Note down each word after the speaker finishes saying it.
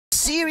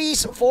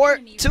series for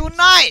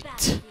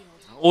tonight.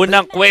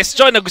 Unang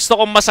question na gusto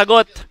kong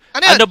masagot.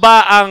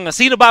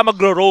 Sino ba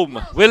magro-roam?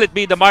 Will it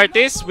be the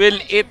Martis? Will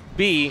it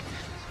be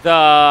the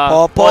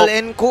Popol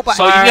and Kupa?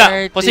 So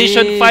nga,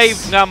 position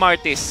 5 nga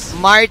Martis.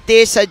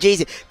 Martis sa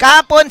JZ.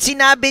 Kahapon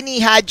sinabi ni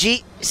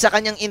Haji sa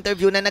kanyang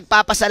interview na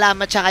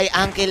nagpapasalamat siya kay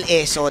Uncle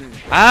Eson.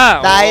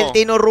 Dahil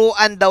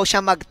tinuruan daw siya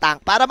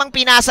mag-tank. Para bang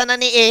pinasa na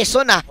ni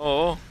Eson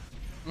Oo.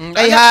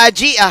 Kay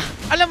Haji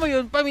Alam mo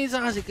yun,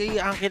 paminsan kasi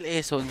kay Uncle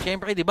Eson,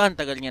 syempre di ba ang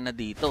tagal niya na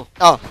dito.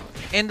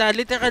 And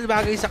literal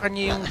bagay sa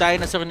kanya yung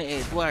dinosaur ni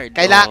Edward.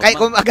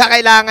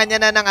 Kailangan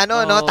niya na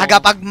ng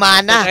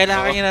tagapagmana.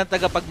 Kailangan niya ng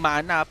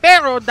tagapagmana.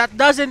 Pero that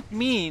doesn't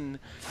mean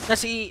na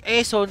si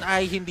Eson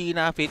ay hindi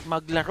na fit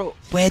maglaro.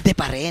 Pwede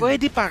pa rin.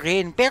 Pwede pa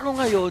rin. Pero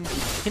ngayon,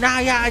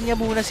 hinahayaan niya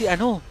muna si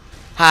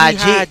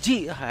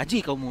Haji. Haji,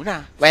 ikaw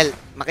muna. Well,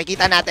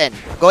 makikita natin.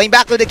 Going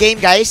back to the game,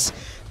 guys.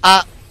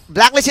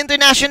 Blacklist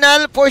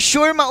International, for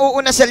sure,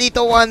 mauuna sa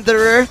Lito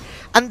Wanderer.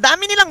 Ang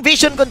dami nilang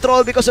vision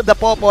control because of the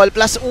Popol.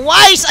 Plus,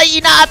 Wise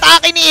ay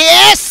inaatake ni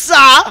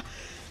HESSA.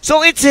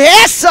 So, it's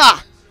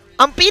HESSA.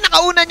 Ang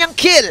pinakauna niyang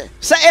kill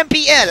sa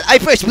MPL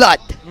ay First Blood.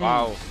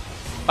 Wow.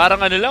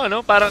 Parang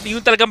Parang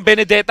yung talagang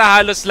Benedetta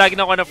halos lagi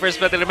na ako na First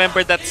Blood.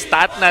 Remember that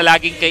stat na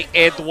laging kay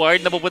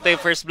Edward napupunta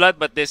yung First Blood,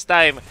 but this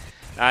time,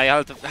 I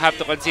have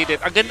to concede it.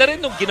 Ang ganda rin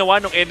nung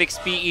ginawa ng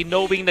NXPE,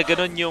 knowing na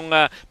ganun yung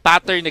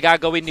pattern na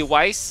gagawin ni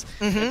Wise.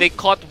 They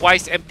caught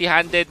Wise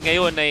empty-handed.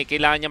 Ngayon ay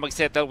kailangan niya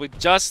mag-settle with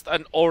just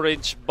an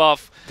orange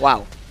buff.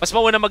 Wow. Mas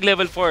mauna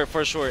mag-level 4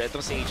 for sure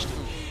itong si H2.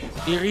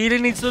 He really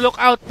needs to look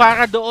out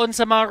para doon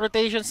sa mga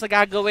rotations na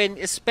gagawin,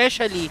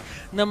 especially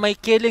na may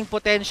killing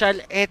potential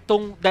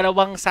etong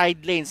dalawang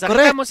side lanes.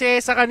 Nakita mo si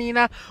HESSA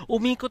kanina,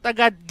 umikot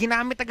agad,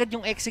 ginamit agad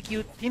yung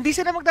execute. Hindi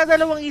sila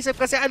magdadalawang isip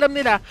kasi alam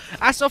nila,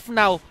 as of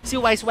now, si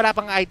Wise wala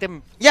pang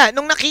item. Yeah,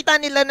 nung nakita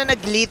nila na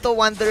nag-Lito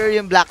Wanderer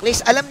yung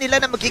Blacklist, alam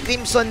nila na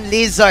mag-Crimson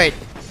Lizard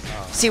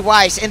si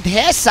Wise. And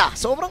HESSA,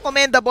 sobrang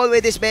commendable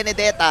with this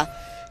Benedetta,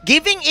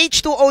 giving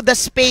H2O the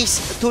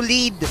space to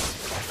lead.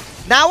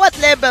 Now at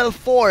level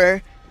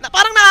 4,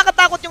 parang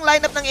nakakatakot yung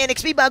lineup ng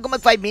NXP bago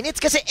mag 5 minutes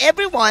kasi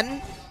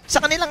everyone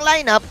sa kanilang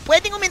lineup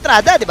pwedeng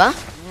umentrada, di ba?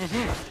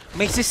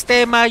 May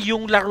sistema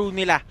yung laro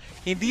nila.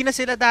 Hindi na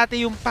sila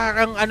dati yung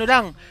parang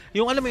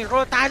yung alam mo yung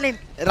raw talent.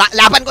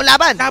 Laban kung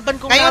laban.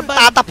 Ngayon,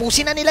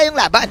 tatapusin na nila yung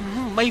laban.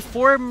 May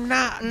form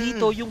na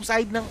dito yung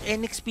side ng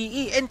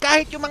NXPE. And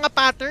kahit yung mga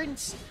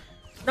patterns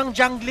ng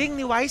jungling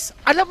ni Wise,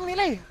 alam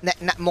nila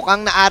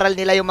mukhang naaral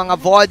nila yung mga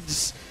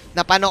VODs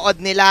na panood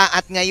nila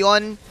at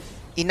ngayon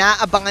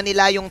inaabangan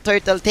nila yung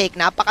turtle take.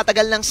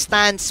 Napakatagal ng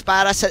stance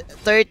para sa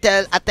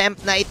turtle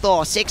attempt na ito.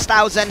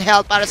 6,000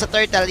 health para sa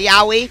turtle.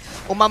 Yahweh,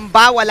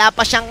 umamba. Wala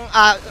pa siyang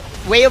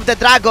Way of the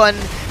Dragon.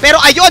 Pero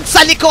ayun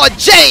sa likod,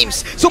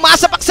 James!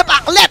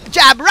 Sumasapak-sapak. Left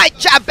jab, right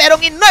jab. Pero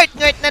inert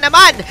na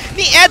naman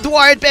ni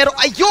Edward. Pero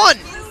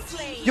ayun!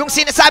 Yung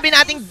sinasabi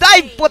nating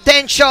dive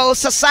potential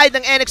sa side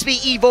ng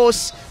NXP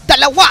Evos.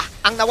 Dalawa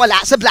ang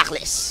nawala sa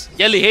Blacklist.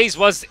 Yelly Hayes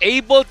was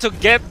able to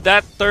get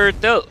that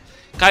turtle.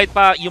 Kahit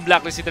pa yung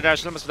Blacklist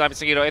International, mas madami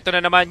sa hero. Ito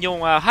na naman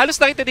yung halos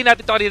nakita din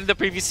natin ito kanina in the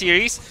previous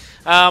series.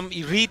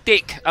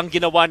 Retake ang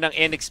ginawa ng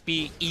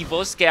NXP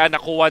Evos, kaya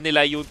nakuha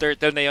nila yung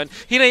turtle na yon.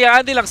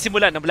 Hinayaan nilang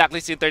simulan ng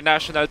Blacklist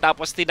International,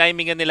 tapos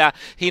tinimingan nila,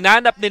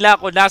 hinanap nila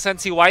kung nasan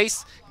si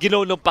Wise,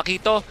 ginulong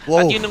Pakito.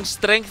 At yun yung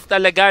strength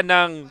talaga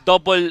ng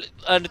double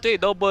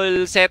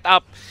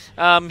setup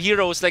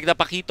heroes like na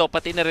Pakito,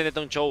 pati na rin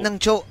itong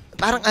Cho.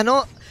 Parang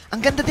ang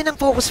ganda din ng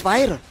focus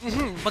fire.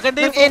 Maganda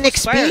yung focus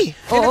NXP.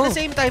 Fire. And at the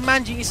same time,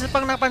 Manji, isa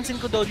pang napansin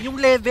ko doon,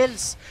 yung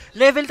levels.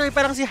 Level 3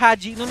 parang si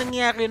Haji, nung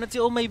nangyayari yun at si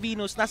Oh My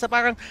Venus, nasa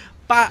parang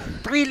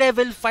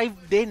pre-level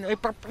 5 din, or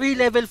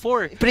pre-level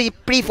 4.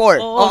 Pre-4.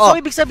 So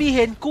ibig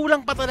sabihin,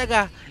 kulang pa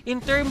talaga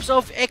in terms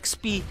of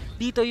XP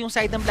dito yung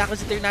side ng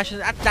Blacklist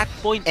International at that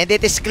point. And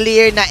it is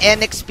clear na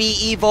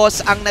NXP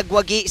Evos ang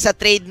nagwagi sa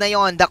trade na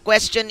yon. The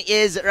question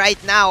is right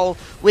now,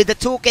 with the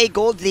 2K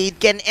gold lead,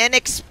 can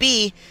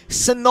NXP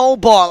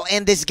snowball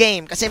in this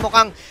game? Kasi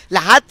mukhang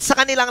lahat sa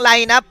kanilang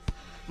lineup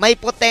may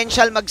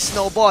potential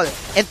mag-snowball.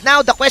 And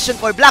now the question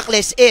for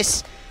Blacklist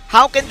is,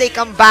 how can they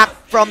come back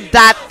from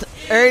that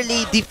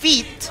early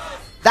defeat?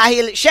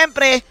 Dahil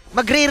syempre,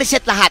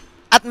 magre-reset lahat.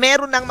 At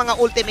meron ng mga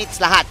ultimates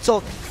lahat.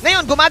 So,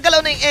 ngayon, gumagalaw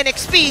na yung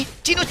NXP,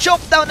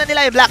 chino-choke down na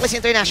nila yung Blacklist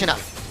International.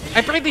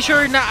 I'm pretty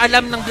sure na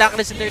alam ng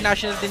Blacklist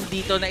International din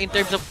dito na in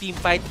terms of team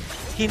fight,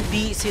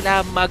 hindi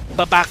sila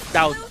magbaback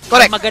down.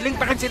 Correct. Magaling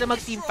pa rin sila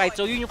mag-team fight.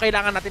 So, yun yung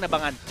kailangan natin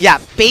abangan. Yeah,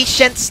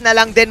 patience na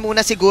lang din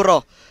muna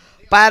siguro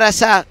para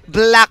sa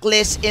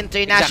Blacklist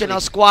International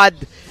squad.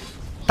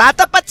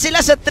 Tatapat sila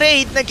sa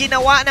trade na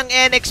ginawa ng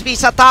NXP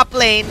sa top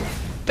lane.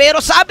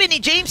 Pero sabi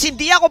ni James,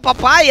 hindi ako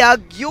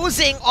papayag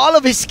using all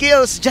of his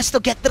skills just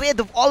to get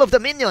rid of all of the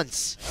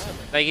minions.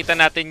 Nakikita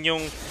natin yung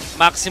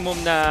maximum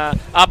na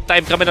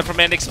uptime coming from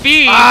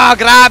NXP.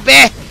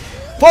 Grabe!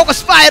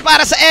 Focus fire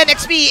para sa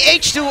NXP.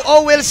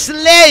 H2O will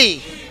slay.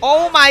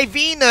 Oh My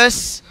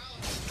Venus.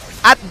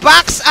 At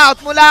backs out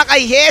mula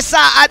kay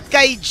HESSA at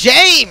kay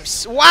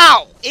James.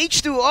 Wow!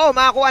 H2O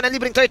makakuha ng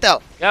libreng turtle.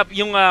 Yep,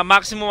 yung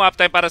maximum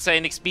uptime para sa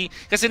NXP.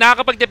 Kasi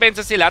nakakapag-depensa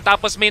sila,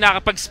 tapos may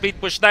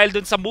nakakapag-speed push dahil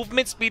dun sa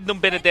movement speed ng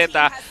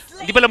Benedetta.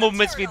 Hindi pala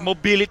movement speed,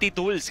 mobility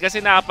tools. Kasi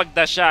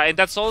nakapag-dash siya. And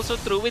that's also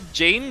true with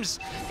James.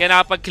 Kaya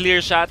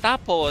nakapag-clear siya.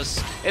 Tapos,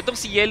 itong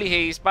si Yelly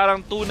Hayes, parang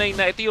tunay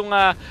na ito yung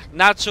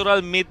natural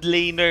mid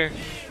laner.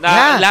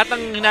 Na lahat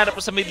ng hinarap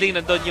mo sa mid lane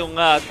nandun yung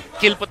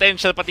kill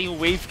potential, pati yung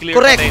wave clear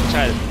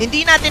potential.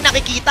 Hindi natin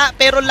nakikita,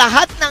 pero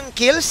lahat ng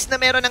kills na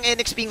meron ng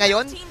NXP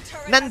ngayon,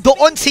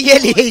 nandoon si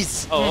Yelly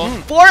Hayes.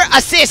 4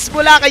 assists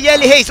mula kay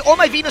Yelly Hayes. Oh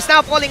my Venus now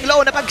falling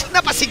low.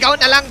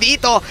 Napasigaw na lang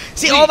dito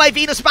si Oh my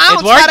Venus.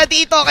 Bounce para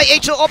dito kay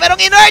H2O. Pero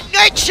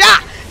inert siya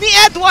ni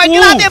Edward.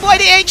 Grabe boy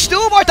ni H2.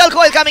 Mortal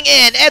Coil coming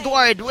in.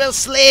 Edward will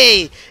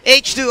slay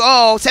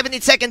H2O.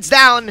 17 seconds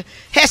down.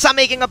 HESSA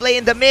making a play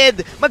in the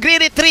mid.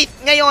 Magre-retreat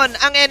ngayon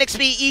ang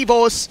NXP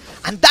Evos.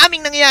 Ang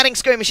daming nangyayaring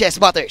skirmishes,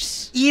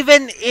 Butters.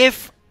 Even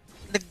if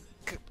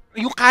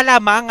yung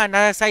kalamangan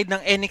na side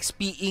ng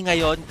NXPE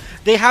ngayon,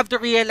 they have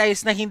to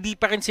realize na hindi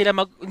pa rin sila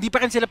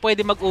pwede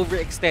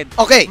mag-overextend.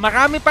 Okay.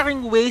 Marami pa ring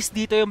ways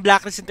dito yung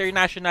Blacklist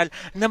International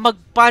na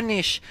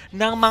mag-punish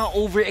ng mga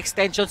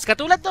overextensions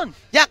katulad doon.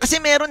 Yeah, kasi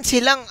meron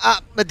silang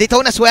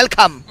Daytona's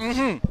welcome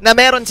na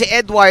meron si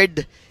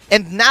Edward,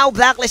 and now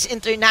Blacklist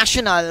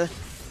International,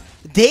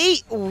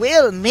 they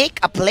will make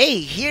a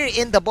play here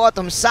in the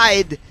bottom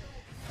side.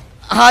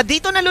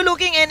 Dito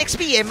naluluking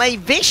NXP may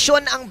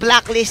vision ang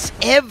Blacklist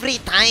every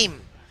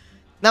time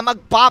na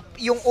mag-pop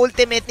yung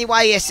ultimate ni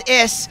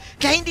YSS,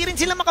 kaya hindi rin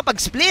sila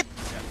makapag-split.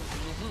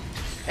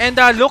 And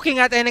looking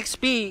at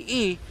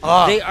NXPE,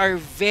 they are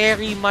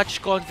very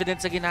much confident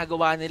sa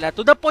ginagawa nila.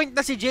 To the point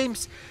na si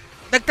James,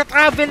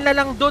 nagta-travel na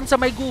lang doon sa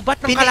may gubat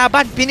ng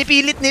kalaban.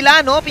 Pinipilit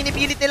nila, no?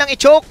 Pinipilit nilang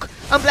i-choke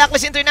ang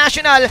Blacklist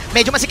International.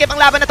 Medyo masikip ang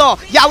laban na to.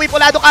 Yawi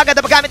Polado kagad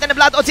na paggamit na ng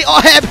Blood on si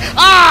Oheb.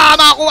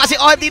 Makakuha si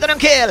Oheb dito ng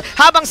kill.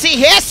 Habang si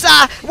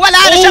HESSA, wala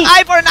na siyang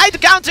eye for an eye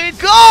to counter.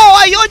 Go!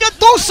 Ayun yung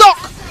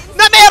tusok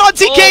na meron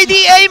si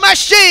KDA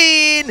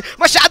Machine.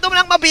 Masyado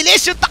nang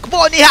mabilis yung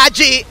takbo ni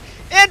Haji.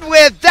 And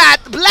with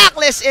that,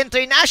 Blacklist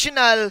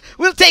International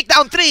will take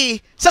down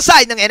 3 sa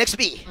side ng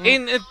NXP.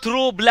 In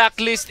true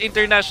Blacklist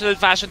International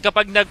fashion,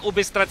 kapag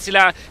nag-ubistrat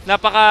sila,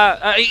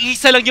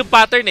 isa lang yung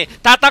pattern eh.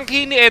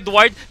 Tatangkihin ni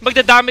Edward,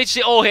 magdadamage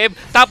si Oheb,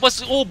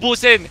 tapos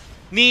ubusin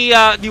ni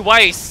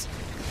Wise.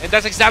 And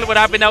that's exactly what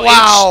happened now.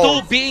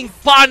 H2 being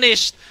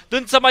punished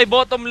dun sa my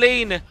bottom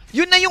lane.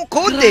 Yun na yung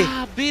code eh.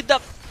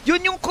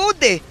 Yun yung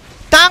code eh.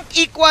 Tank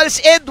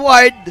equals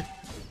Edward,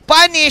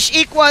 punish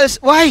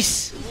equals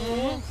Wise.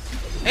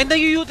 And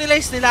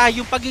na-utilize nila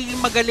yung pagiging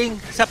magaling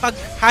sa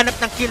paghanap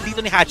ng kill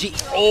dito ni Haji.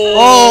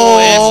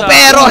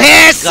 Pero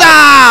HESSA!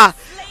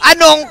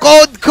 Anong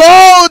code?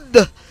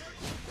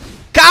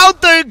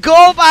 Counter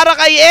go para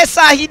kay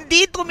HESSA.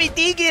 Hindi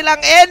tumitigil ang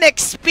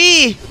NXP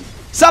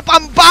sa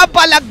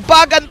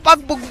pambapalagbagan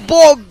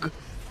pagbugbog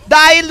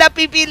dahil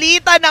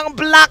napipilitan ng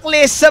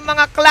Blacklist sa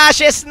mga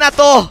clashes na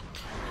to.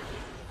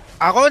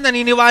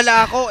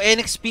 Naniniwala ako,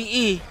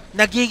 NXPE,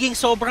 nagiging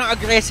sobrang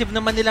aggressive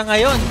naman nila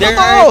ngayon. There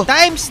are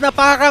times na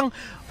parang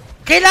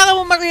kailangan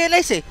mo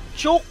ma-realize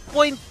choke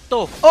point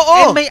to.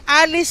 And may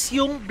alis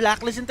yung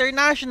Blacklist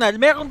International.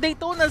 Merong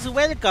Daytona's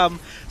welcome.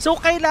 So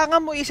kailangan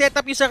mo i-set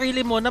up yung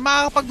sarili mo na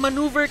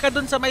makakapag-maneuver ka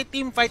dun sa may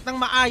team fight ng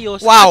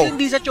maayos at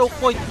hindi sa choke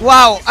point.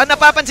 Wow! Ang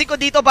napapansin ko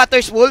dito,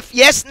 Butters Wolf,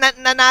 yes,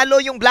 nanalo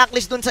yung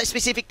Blacklist dun sa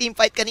specific team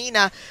fight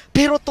kanina,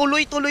 pero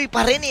tuloy-tuloy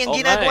pa rin ang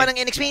ginagawa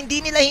ng NXP.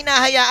 Hindi nila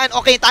hinahayaan,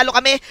 okay, talo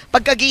kami,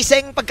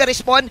 pagkagising,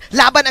 pagka-respawn,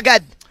 laban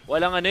agad.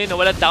 Walang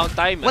walang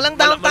downtime. Walang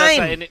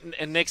downtime.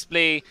 Sa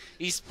NXPLay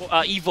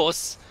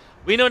Evos,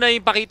 we know na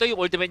yung Pakito, yung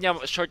ultimate niya,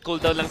 short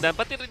cooldown lang din.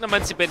 Pati rin naman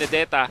si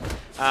Benedetta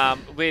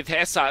with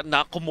HESSA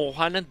na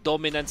kumuha ng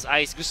Dominance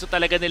Ice. Gusto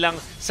talaga nilang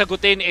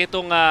sagutin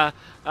itong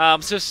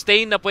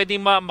sustain na pwedeng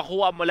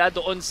makuha mula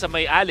doon sa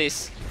may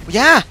Alice.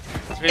 Yeah.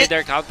 It's really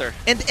their counter.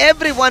 And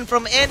everyone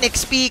from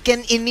NXP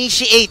can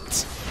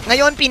initiate.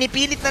 Ngayon,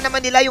 pinipilit na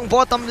naman nila yung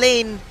bottom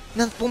lane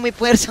na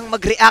pumipwersang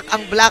mag-react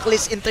ang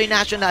Blacklist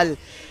International.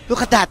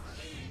 Look at that.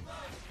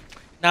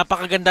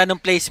 Napakaganda ng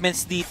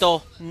placements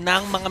dito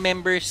ng mga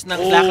members ng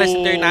Blacklist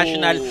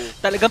International.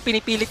 Talagang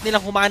pinipilit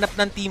nilang humanap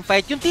ng team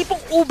fight. Yung tipong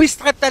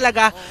ubistrat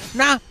talaga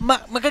na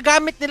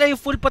magagamit nila yung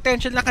full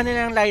potential na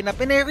kanilang lineup.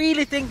 And I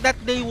really think that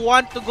they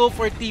want to go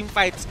for team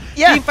fights.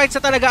 Yeah. Team fights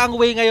na talaga ang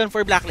way ngayon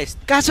for Blacklist.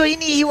 Kaso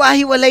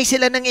hinihiwa-hiwalay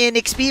sila ng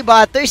NXP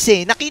Butters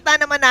eh. Nakita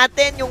naman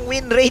natin yung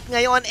win rate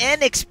ngayon.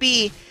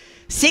 NXP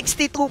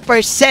 62%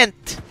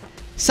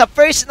 sa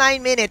first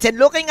 9 minutes.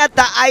 And looking at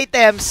the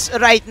items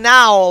right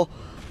now,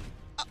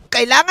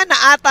 kailangan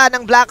na ata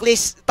ng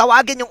Blacklist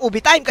tawagin yung Ubi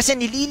Time kasi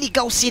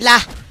nililigaw sila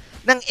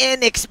ng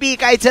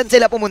NXP kahit saan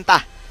sila pumunta.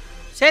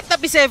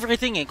 Setup is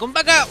everything eh.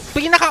 Kumbaga,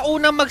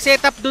 pinakaunang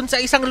mag-setup dun sa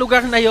isang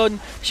lugar na yon,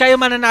 siya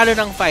yung mananalo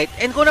ng fight.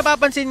 And kung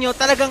napapansin nyo,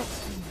 talagang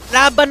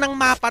laban ng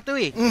mapa to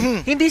eh.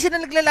 Hindi sila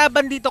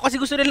naglalaban dito kasi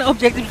gusto nila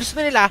objective. Gusto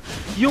nila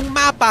yung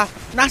mapa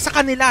nasa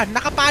kanila,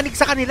 nakapanig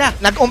sa kanila.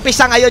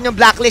 Nag-umpisa ngayon yung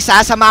blacklist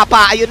sa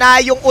mapa. Ayun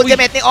na yung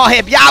ultimate ni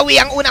Oheb.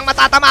 Yawi ang unang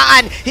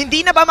matatamaan.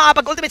 Hindi na ba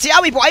makapag-ultimate si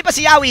Yawi? Buhay pa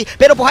si Yawi,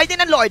 pero buhay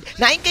din ng Lord.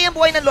 9k ang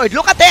buhay ng Lord.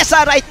 Look at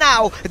HESSA right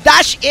now.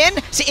 Dash in,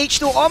 si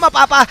H2O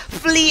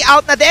mapapa-flee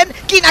out na din.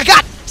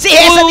 Kinagat si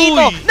HESSA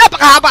dito.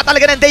 Napakahaba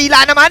talaga ng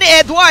dayla naman ni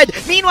Edward.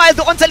 Meanwhile,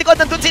 doon sa likod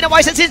nandun si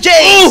Nawais and si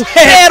James.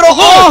 Pero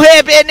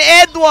Oheb and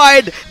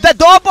Edward, the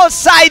double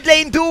side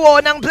lane duo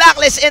ng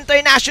Blacklist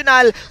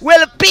International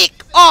will pick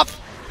off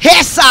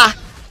HESSA.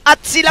 At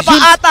sila pa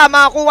ata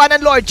makakuha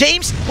ng Lord.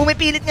 James,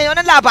 pumipilit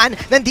ngayon ng laban.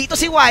 Nandito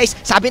si Wise.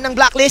 Sabi ng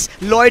Blacklist,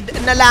 Lord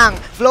na lang.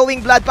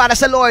 Flowing blood para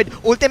sa Lord.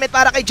 Ultimate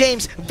para kay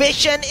James.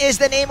 Vision is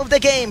the name of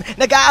the game.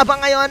 Nag-aabang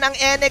ngayon ang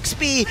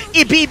NXP.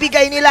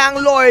 Ibibigay nila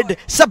ang Lord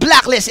sa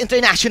Blacklist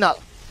International.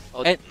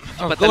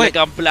 Iba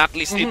talaga ang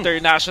Blacklist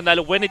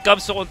International when it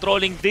comes to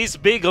controlling these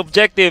big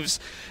objectives.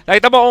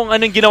 Nakita mo kung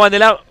anong ginawa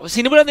nila.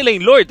 Sinimulan nila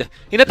yung Lord.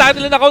 Hinatakan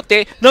nila na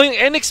kaunti. Now yung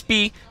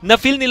NXP,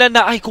 na-feel nila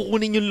na ay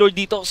kukunin yung Lord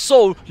dito.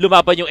 So,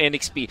 lumaban yung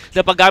NXP.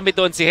 Napagamit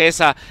doon si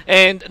HESSA.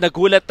 And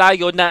nagulat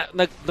tayo na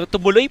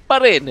tumuloy pa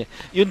rin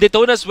yung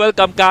Daytona's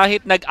welcome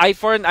kahit nag-eye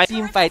for an eye.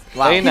 Team fight.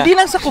 Wow. Hindi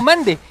lang sa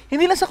command eh.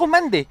 Hindi lang sa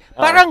command eh.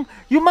 Parang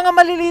yung mga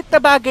maliliit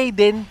na bagay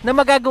din na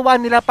magagawa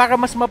nila para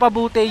mas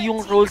mapabuti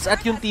yung roles at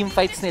yung team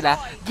fights nila,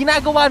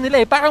 ginagawa nila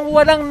eh. Parang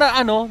walang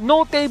na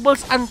no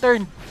tables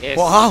unturned. Yes.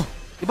 Wow!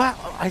 Diba?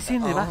 I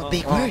seen, diba?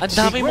 Big words. Ang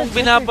dami mong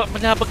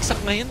binabagsak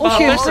ngayon.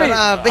 Syempre.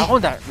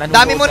 Ako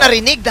dami mo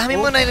narinig. Dami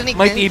mo narinig.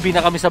 May TV na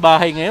kami sa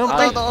bahay ngayon.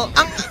 Totoo.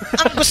 Ang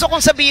gusto kong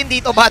sabihin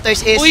dito,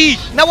 Butters, is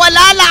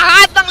nawala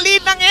lahat ng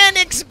lead ng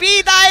NXP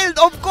dahil,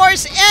 of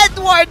course,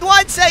 Edward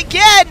once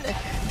again.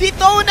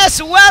 Daytona's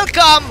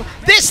welcome.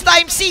 This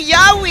time, si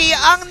Yawi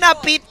ang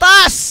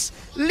napitas.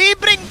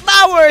 Libreng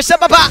tower sa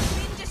baba.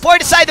 For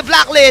the side of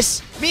Blacklist.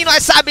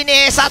 Meanwhile, sabi ni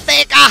HESSA,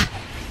 teka,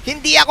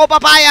 hindi ako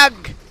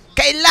papayag.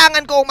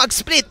 Kailangan ko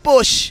mag-split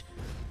push.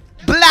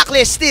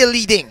 Blacklist still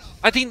leading.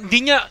 At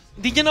hindi niya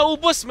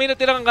naubos. May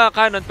natirang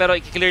kanon pero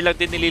i-clear lang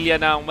din ni Lilia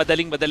ng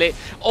madaling-madali.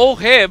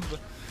 Oheb,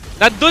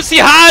 nandun si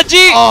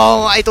Haji!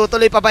 Oh, ay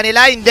tutuloy pa ba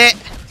nila? Hindi.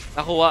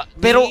 Nakuha ni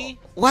Pero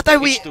what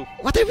are we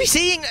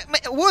seeing?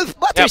 Wolf,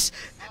 Butters,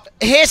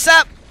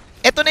 HESSA,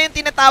 ito na yung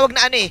tinatawag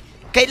na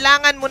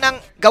kailangan mo nang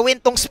gawin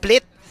tong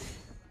split.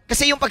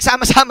 Kasi yung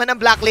pagsama-sama ng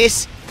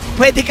Blacklist,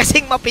 pwede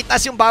kasing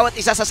mapitas yung bawat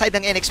isa sa side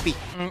ng NXP.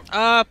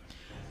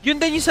 Yun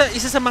din yung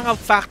isa sa mga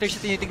factors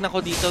na tinitignan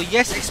ko dito.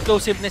 Yes,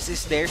 explosiveness is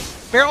there.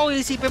 Pero kung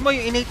isipin mo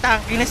yung innate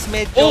tankiness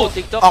medyo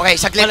TikTok. Okay,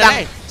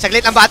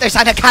 saglit lang Butters.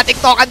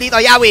 Nagka-tiktokan dito.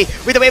 Yawi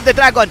with the wave of the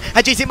dragon.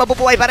 HGC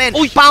mabubuhay pa rin.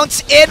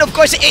 Pounce in, of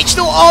course, si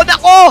H2O.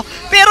 Nako!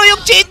 Pero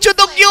yung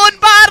Chinchudog yun,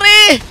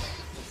 pare!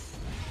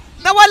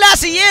 Nawala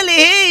si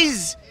Yelly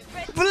Hayes.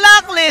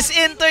 Blacklist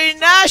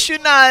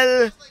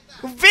International.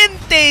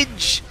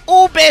 Vintage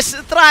Ubes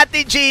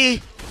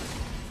strategy.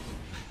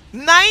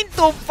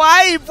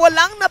 9-5,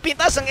 walang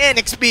napitas ang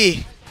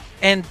NXP.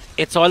 And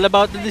it's all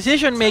about the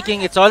decision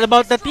making, it's all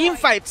about the team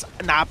fights.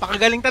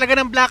 Napakagaling talaga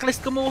ng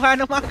Blacklist kumuha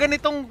ng mga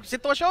ganitong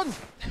sitwasyon.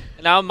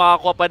 Na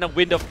makakuha pa ng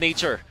Wind of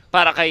Nature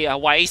para kay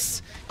Wise.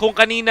 Kung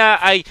kanina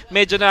ay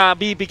medyo na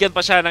bibigyan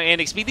pa siya ng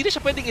NXP, hindi na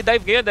siya pwedeng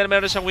i-dive ngayon dahil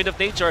meron siyang Wind of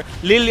Nature.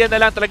 Lilia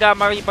na lang talaga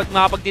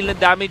makapag-deal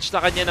ng damage sa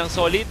kanya ng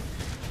solid.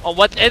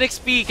 What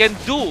NXP can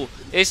do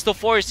is to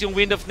force yung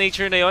Wind of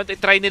Nature na yun.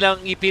 Try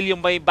nilang i-peel yung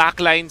may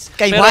backlines.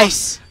 Kay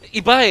Wise.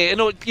 Iba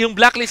yung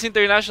Blacklist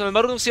International,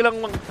 marunong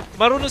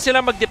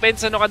silang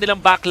mag-depensa ng kanilang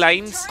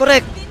backlines.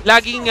 Correct.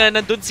 Laging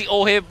nandun si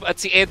Oheb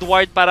at si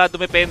Edward para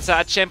dumepensa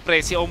at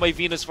syempre si Oh My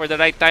Venus for the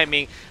right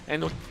timing.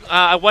 And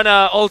I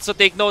wanna also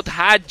take note,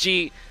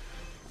 Haji,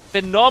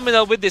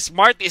 phenomenal with this.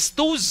 Mart is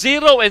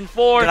 2-0-4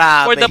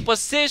 for the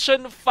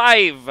position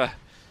 5.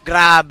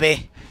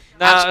 Grabe.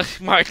 Na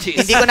Martis.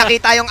 Hindi ko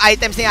nakita yung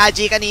items ni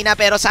Haji kanina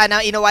pero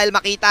sana in a while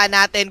makita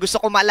natin. Gusto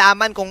ko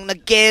malaman kung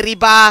nag-carry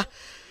ba.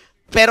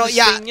 Pero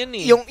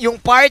yung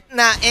part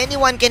na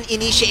anyone can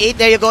initiate,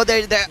 there you go,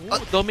 tank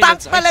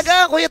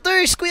talaga, Kuya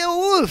Turs, Kuya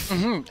Wolf.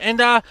 And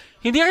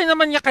hindi rin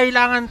naman niya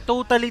kailangan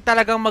totally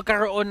talagang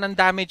magkaroon ng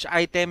damage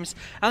items.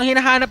 Ang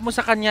hinahanap mo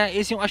sa kanya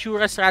is yung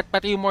Asura's Rat,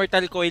 pati yung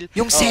Mortal Coil.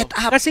 Yung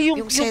setup. Kasi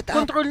yung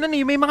control nun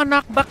may mga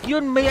knockback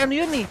yun, may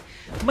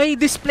may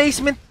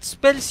displacement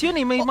spells yun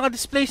may mga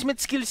displacement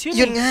skills yun.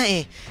 Yun nga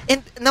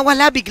And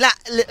nawala bigla.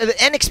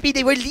 NXP,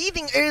 they were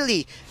leading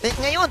early.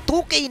 Ngayon,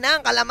 2K na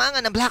ang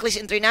kalamangan ng Blacklist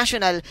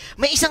International.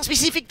 May isang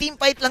specific team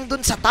fight lang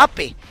dun sa top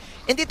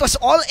And it was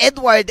all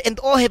Edward and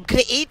Oheb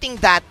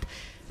creating that.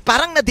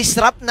 Parang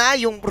na-disrupt na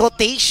yung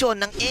rotation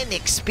ng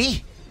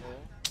NXP.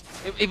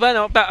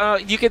 Iba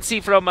you can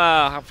see from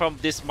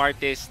this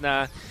Martis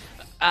na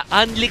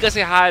unli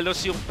kasi halos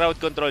yung crowd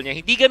control niya.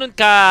 Hindi ganun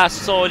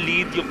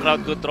ka-solid yung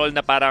crowd control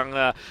na parang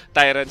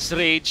Tyrant's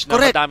Rage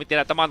na madami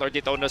tinatamaan or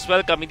Daytona's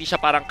Welcome. Hindi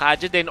siya parang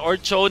Kajaden or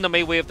Cho na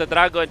may Way of the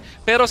Dragon.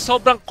 Pero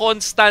sobrang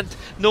constant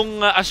nung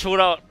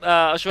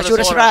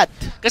Asura's Rat.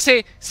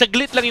 Kasi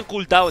saglit lang yung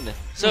cooldown.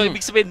 So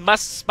ibig sabihin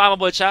mas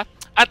spammable siya.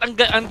 At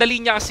ang dali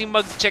niya kasi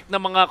mag-check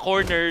ng mga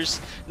corners,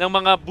 ng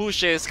mga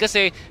bushes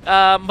kasi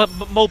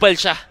mobile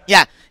siya.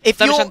 Yeah. If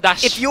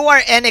dash. you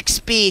are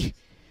NXP,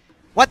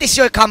 what is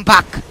your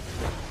comeback?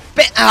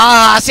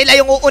 Sila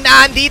yung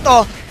uunahan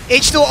dito.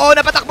 H2O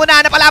na patakbo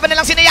na, napalaban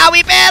na lang si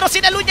Yawi pero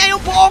sinalo niya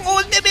yung buong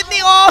ultimate ni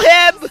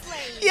Oheb.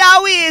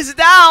 Yawi is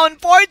down,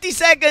 40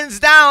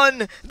 seconds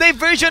down.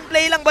 Diversion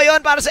play lang ba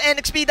yun para sa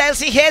NXP dahil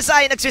si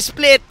HESSA ay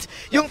nagsisplit.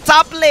 Yung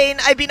top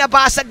lane ay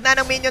binabasag na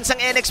ng minions ng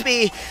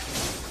NXP.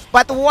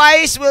 But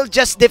Wise will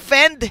just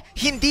defend,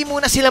 hindi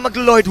muna sila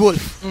mag-Lord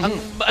Wolf.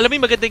 Alam mo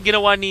yung magandang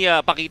ginawa ni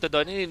Paquito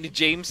doon, ni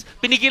James?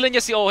 Pinigilan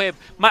niya si Oheb.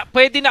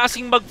 Pwede na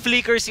kasing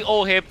mag-flicker si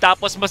Oheb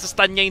tapos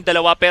masastun niya yung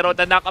dalawa pero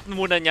na-knock up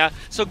muna niya.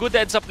 So good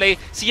heads up play.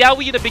 Si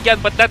Yawi yung nabigyan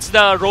but that's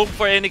the roam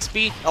for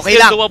NXP. Okay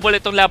Still lang. doable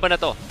itong laban na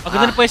to. Ang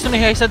ganda ng pwesto ni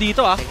HESSA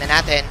dito Tignan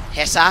natin.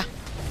 HESSA,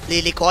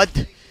 lilikod.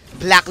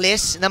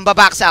 Blacklist,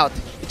 namba-backs out.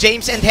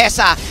 James and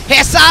HESSA.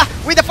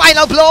 HESSA with the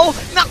final blow.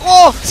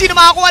 Nako, sino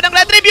makakuha ng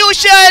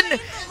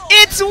retribution?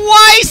 It's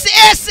Wise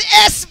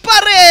SS pa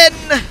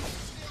rin!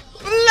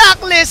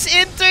 Blacklist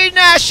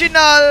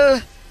International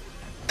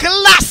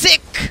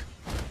Classic!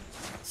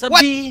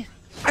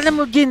 Alam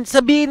mo, Gin,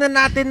 sabihin na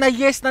natin na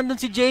yes, nandun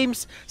si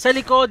James sa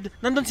likod,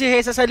 nandun si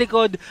HESSA sa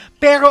likod,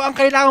 pero ang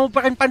kailangan mo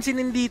pa rin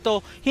pansinin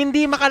dito,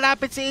 hindi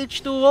makalapit si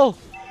H2O.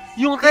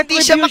 Yung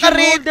retribution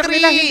holder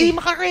nila, hindi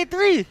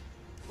maka-retry.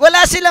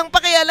 Wala silang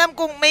pakialam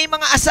kung may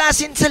mga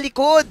assassin sa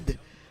likod.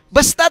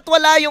 Basta't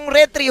wala yung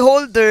retry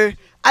holder,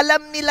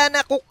 alam nila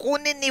na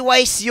kukunin ni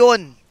Wise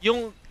yun.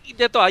 Yung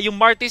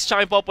Martis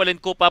tsaka yung Popol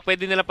and Kupa,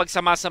 pwede nilang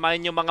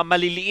pagsama-samahin yung mga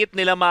maliliit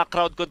nila mga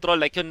crowd control.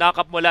 Like yung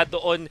knock-up mula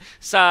doon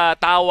sa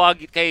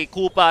tawag kay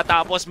Kupa,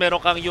 tapos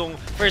meron kang yung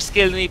first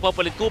kill ni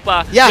Popol and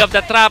Kupa. Yeah. You have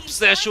the traps,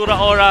 Shura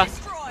Aura,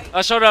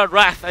 Shura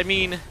Wrath, I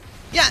mean.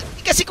 Yeah,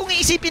 kasi kung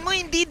iisipin mo,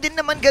 hindi din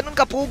naman ganun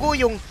kapugo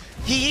yung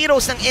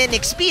heroes ng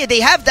NXP. They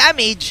have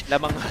damage.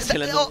 Lamang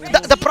sila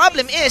the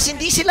problem is,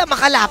 hindi sila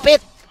makalapit.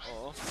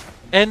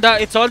 And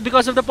it's all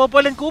because of the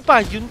Popol and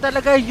Kupa. Yun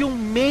talaga yung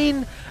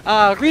main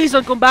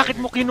reason kung bakit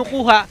mo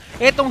kinukuha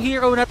etong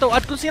hero na to.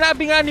 At kung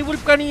sinabi nga ni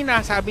Wolf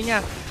kanina, sabi niya,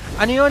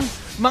 ano yun?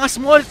 Mga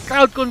small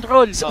crowd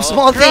controls.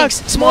 Small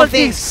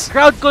things.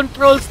 Crowd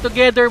controls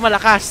together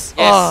malakas.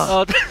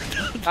 Yes.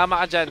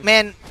 Tama ka dyan.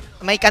 Man,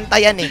 may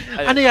kanta yan eh.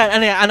 Ano yan?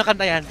 Ano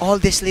kanta yan?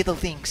 All these little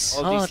things.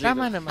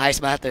 Tama naman.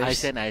 Ice batters.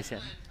 Ice yan.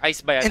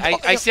 Ice ba yan?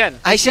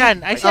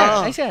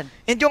 Ice yan.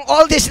 And yung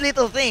all these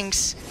little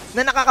things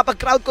na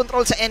nakakapag-crowd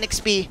control sa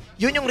NXP,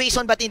 yun yung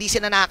reason ba't hindi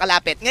sila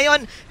nakakalapit.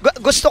 Ngayon,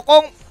 gusto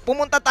kong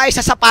pumunta tayo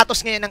sa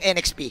sapatos ngayon ng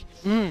NXP.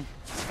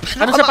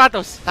 Ano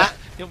sapatos? Ha?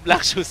 Yung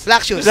black shoes.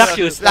 Black shoes.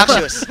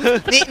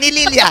 Ni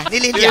Lilia.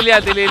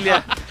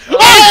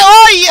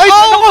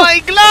 Oh my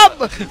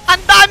glove!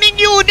 Ang daming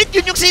unit,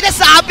 yun yung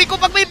sinasabi ko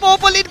pag may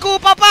populin ko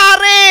pa,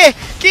 pare!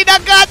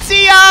 Kinagat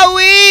si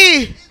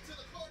Yawi!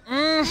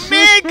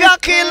 Mega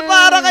kill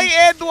para kay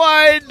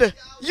Edward!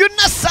 Yun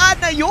na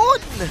sana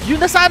yun! Yun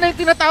na sana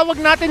yung tinatawag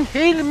natin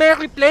Hail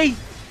Mary play.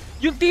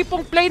 Yung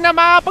tipong play na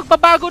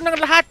makapagbabago ng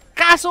lahat.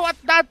 Kaso at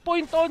that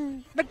point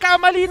on,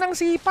 nagkamali ng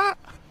sipa.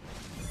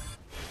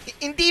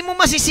 Hindi mo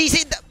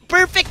masisisi.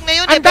 Perfect na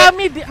yun.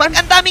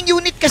 Ang daming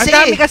unit kasi.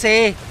 Ang dami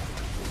kasi.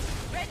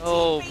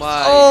 Oh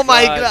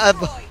my God.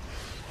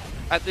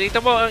 At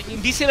dito mo,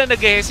 hindi sila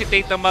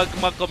nag-hesitate na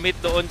mag-commit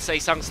doon sa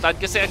isang stand.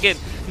 Kasi again,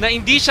 na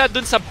hindi siya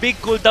doon sa big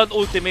cooldown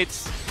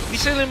ultimates. Hindi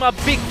sila yung mga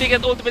big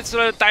ticket ultimates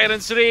na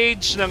Tyrant's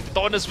Rage, ng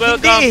Tona's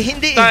Welcome,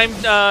 Hindi. Time,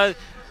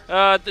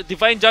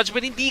 Divine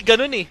Judgment. Hindi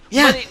ganun eh.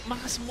 Yeah.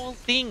 Mga small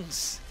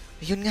things.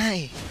 Yun nga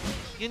eh.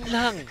 Yun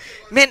lang.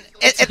 Man,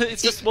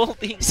 it's a small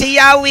thing. Si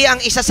Yawi ang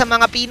isa sa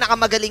mga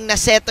pinakamagaling na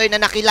setter na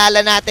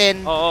nakilala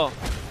natin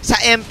sa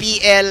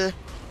MPL.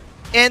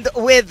 And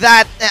with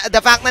that, the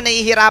fact na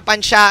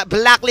nahihirapan siya,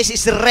 Blacklist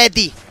is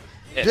ready.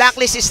 Yes.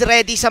 Blacklist is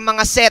ready sa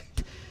mga set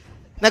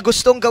na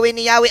gustong gawin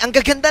ni Yawi. Ang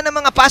gaganda ng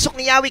mga pasok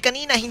ni Yawi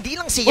kanina, hindi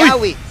lang si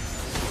Yawi.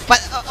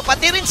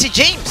 Pati rin si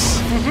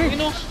James.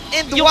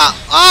 And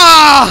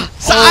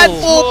saan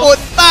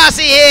pupunta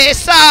si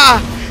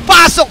HESSA?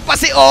 Pasok pa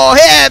si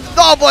Oheb,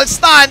 double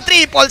stun,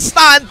 triple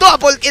stun,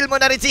 double kill mo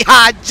na rin si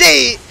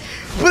Haji.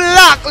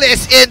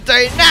 Blacklist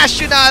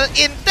International,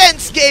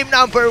 intense game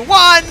number 1.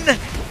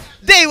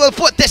 They will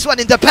put this one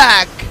in the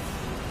bag.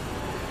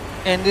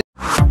 And